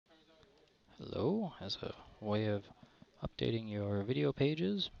Hello, as a way of updating your video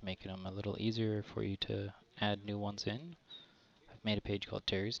pages, making them a little easier for you to add new ones in, I've made a page called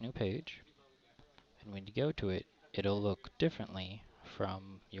Terry's New Page, and when you go to it, it'll look differently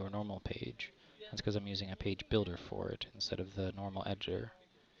from your normal page. That's because I'm using a page builder for it instead of the normal editor.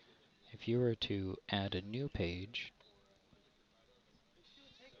 If you were to add a new page,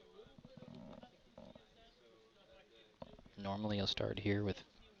 normally you'll start here with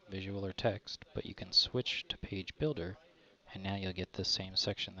visual or text, but you can switch to page builder, and now you'll get this same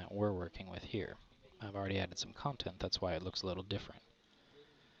section that we're working with here. I've already added some content, that's why it looks a little different.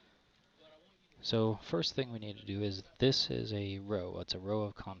 So first thing we need to do is, this is a row. It's a row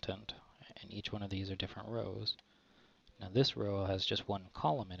of content, and each one of these are different rows. Now this row has just one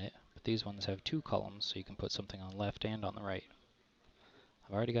column in it, but these ones have two columns, so you can put something on the left and on the right.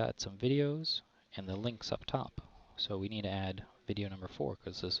 I've already got some videos and the links up top, so we need to add video number 4,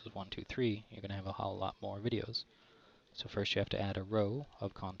 because this is 1, 2, 3. You're going to have a whole lot more videos. So first you have to add a row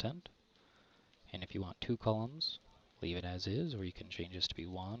of content, and if you want 2 columns, leave it as is, or you can change this to be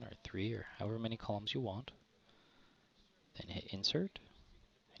 1 or 3 or however many columns you want. Then hit Insert,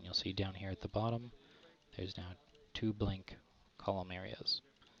 and you'll see down here at the bottom, there's now 2 blank column areas.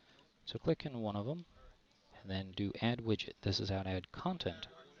 So click in one of them, and then do Add Widget. This is how to add content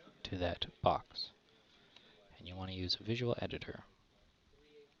to that box. And you want to use a visual editor.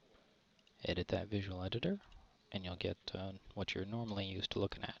 Edit that visual editor, and you'll get what you're normally used to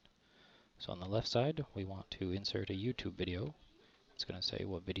looking at. So on the left side, we want to insert a YouTube video. It's going to say,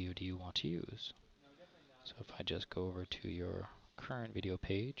 what video do you want to use? So if I just go over to your current video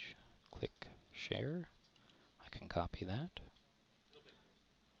page, click Share, I can copy that.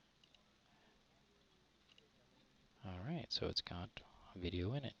 Alright, so it's got a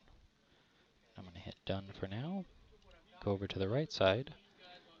video in it. I'm going to hit Done for now. Go over to the right side,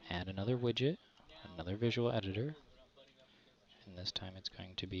 add another widget, another visual editor, and this time it's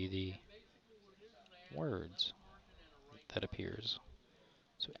going to be the words that appears.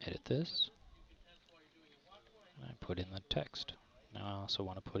 So edit this, and I put in the text. Now I also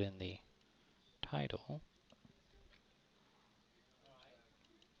want to put in the title.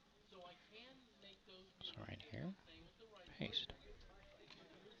 So right here, paste.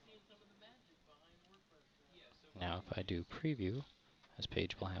 Now if I do preview, this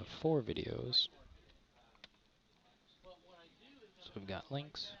page will have 4 videos. So we've got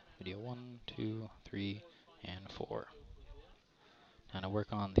links, video 1, 2, 3, and 4. Now to work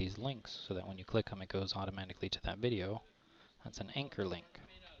on these links so that when you click them it goes automatically to that video, that's an anchor link.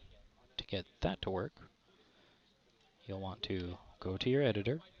 To get that to work, you'll want to go to your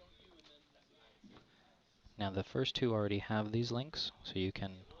editor. Now the first 2 already have these links, so you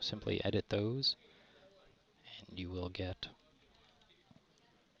can simply edit those and you will get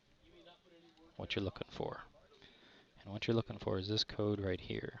what you're looking for. And what you're looking for is this code right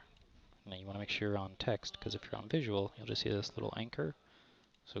here. Now you want to make sure you're on text, because if you're on visual, you'll just see this little anchor.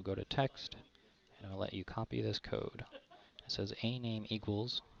 So go to text, and it'll let you copy this code. It says a name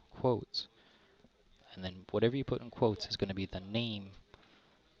equals quotes, and then whatever you put in quotes is going to be the name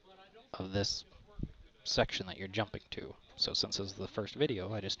of this section that you're jumping to. So since this is the first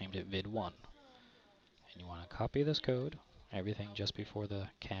video, I just named it vid1. And you want to copy this code, everything just before the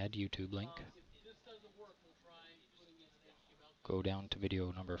CAD YouTube link. Go down to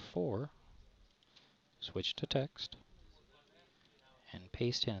video number 4, switch to text, and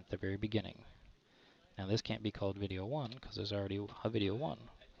paste in at the very beginning. Now this can't be called video 1 because there's already a video 1,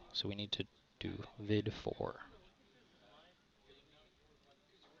 so we need to do vid 4.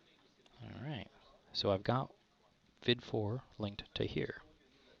 Alright, so I've got vid 4 linked to here.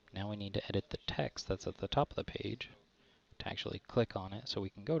 Now we need to edit the text that's at the top of the page to actually click on it so we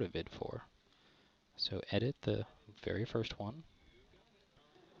can go to vid 4. So edit the very first one,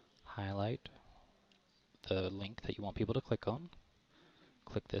 highlight the link that you want people to click on,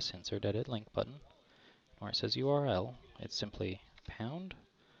 click this Insert Edit Link button. Where it says URL, it's simply pound,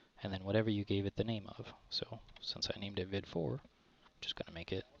 and then whatever you gave it the name of. So since I named it vid4, I'm just going to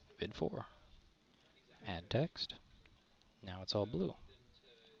make it vid4. Add text. Now it's all blue.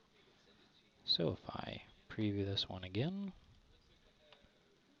 So if I preview this one again,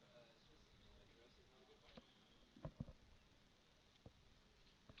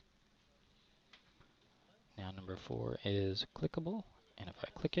 now number 4 is clickable, and if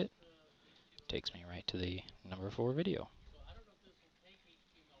I click it, it takes me right to the number 4 video.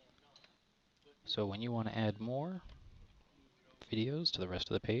 So when you want to add more videos to the rest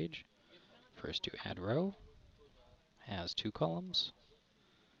of the page, first do Add Row, has 2 columns,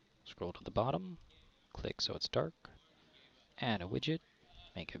 scroll to the bottom, click so it's dark, add a widget,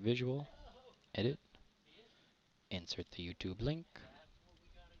 make it visual, edit, insert the YouTube link,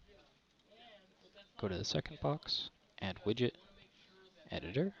 go to the second box, add widget,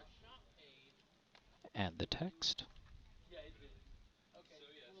 editor, add the text,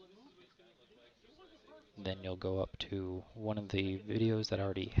 then you'll go up to one of the videos that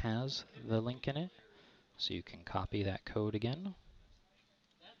already has the link in it, so you can copy that code again,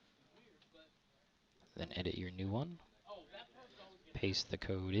 then edit your new one, paste the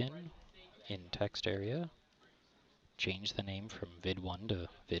code in text area, change the name from vid1 to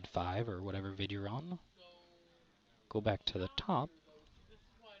vid5 or whatever vid you're on, go back to the top,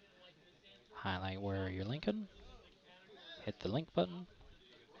 highlight where you're linking, hit the link button,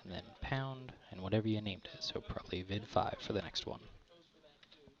 and then pound and whatever you named it, so probably vid5 for the next one.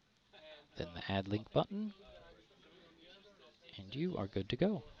 Then the add link button, and you are good to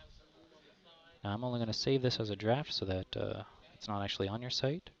go. Now I'm only going to save this as a draft so that it's not actually on your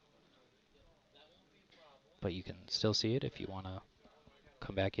site, but you can still see it if you want to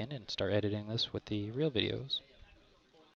come back in and start editing this with the real videos.